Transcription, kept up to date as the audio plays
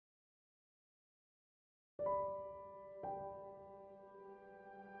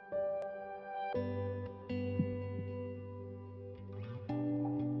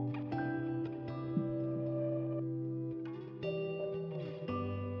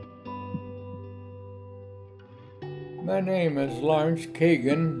My name is Lawrence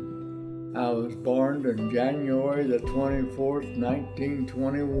Keegan. I was born on January the 24th,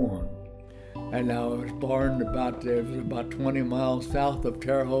 1921. And I was born about 20 miles south of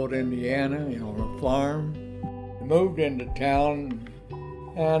Terre Haute, Indiana, on a farm. I moved into town,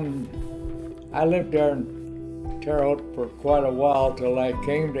 and I lived there in Terre Haute for quite a while till I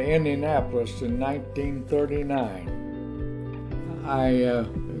came to Indianapolis in 1939. I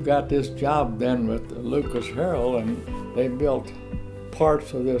got this job then with Lucas Herald, and they built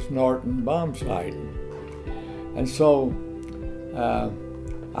parts of this Norton bomb sight. And so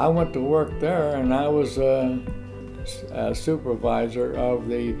I went to work there, and I was a supervisor of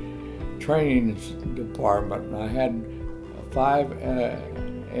the training department. I had 5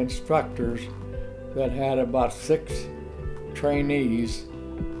 instructors that had about 6 trainees,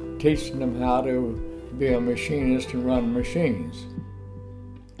 teaching them how to be a machinist and run machines.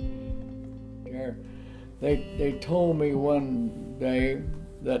 They told me one day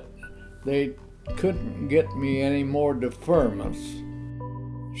that they couldn't get me any more deferments.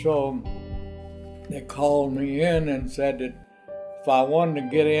 So they called me in and said that if I wanted to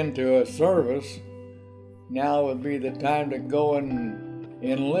get into a service, now would be the time to go and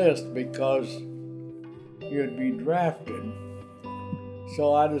enlist because you'd be drafted.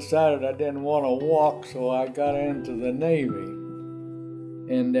 So I decided I didn't want to walk, so I got into the Navy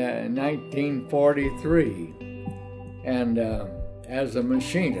in 1943, and as a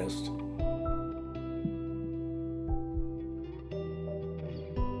machinist.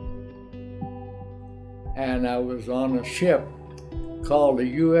 And I was on a ship called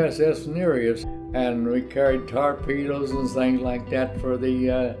the USS Nereus, and we carried torpedoes and things like that for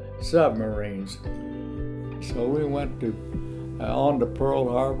the submarines. So we went to on to Pearl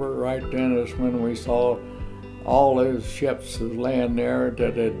Harbor. Right then is when we saw all those ships was laying there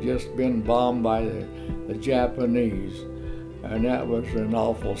that had just been bombed by the Japanese, and that was an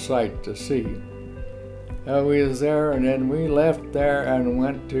awful sight to see. We was there, and then we left there and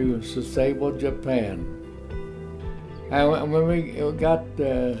went to Sasebo, Japan. And when we got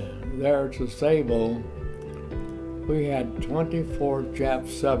there to Sasebo, we had 24 Jap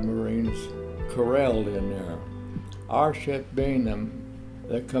submarines corralled in there, our ship being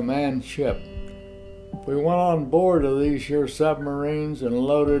the command ship. We went on board of these here submarines and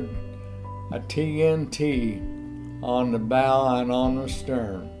loaded a TNT on the bow and on the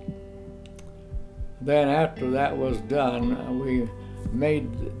stern. Then after that was done, we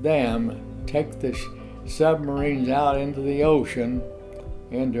made them take the submarines out into the ocean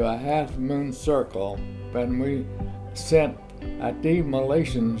into a half-moon circle, and we sent a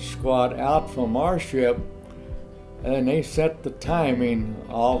demolition squad out from our ship, and they set the timing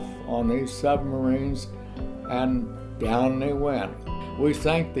off on these submarines, and down they went. We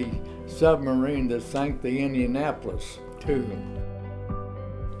sank the submarine that sank the Indianapolis too.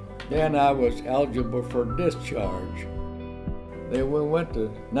 Then I was eligible for discharge. We went to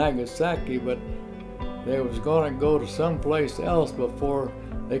Nagasaki, but they was going to go to someplace else before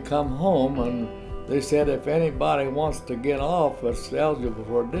they come home, and they said if anybody wants to get off that's eligible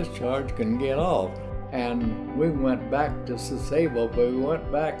for discharge can get off. And we went back to Sasebo, but we went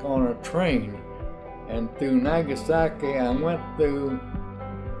back on a train and through Nagasaki and went through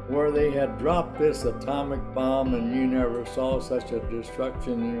where they had dropped this atomic bomb, and you never saw such a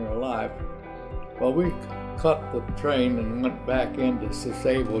destruction in your life. Well, we cut the train and went back into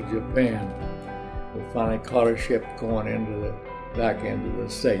Sasebo, Japan. We finally caught a ship going back into the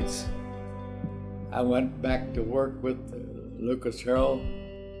States. I went back to work with Lucas Herald,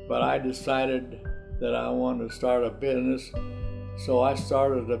 but I decided that I wanted to start a business, so I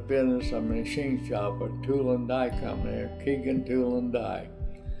started a business, a machine shop, a tool and die company, Keegan Tool and Die.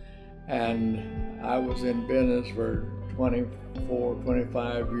 And I was in business for 24,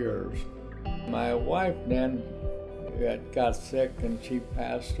 25 years. My wife then got sick and she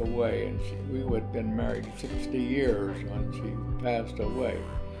passed away, and we had been married 60 years when she passed away.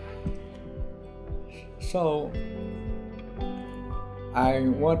 So I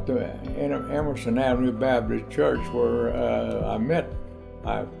went to Emerson Avenue Baptist Church, where I met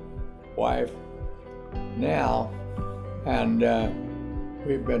my wife now, and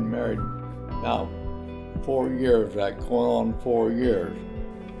we've been married now 4 years, like going on 4 years.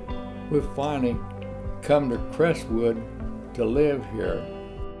 We finally come to Crestwood to live here,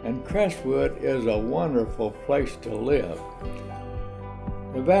 and Crestwood is a wonderful place to live.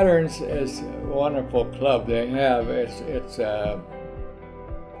 The Veterans is a wonderful club they have. It's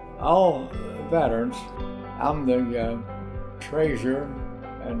all veterans. I'm the treasurer,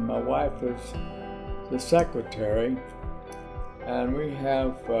 and my wife is the secretary, and we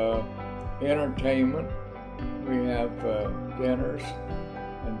have entertainment, We have dinners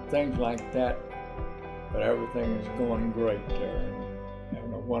and things like that, but everything is going great there,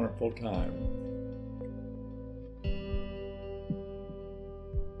 having a wonderful time.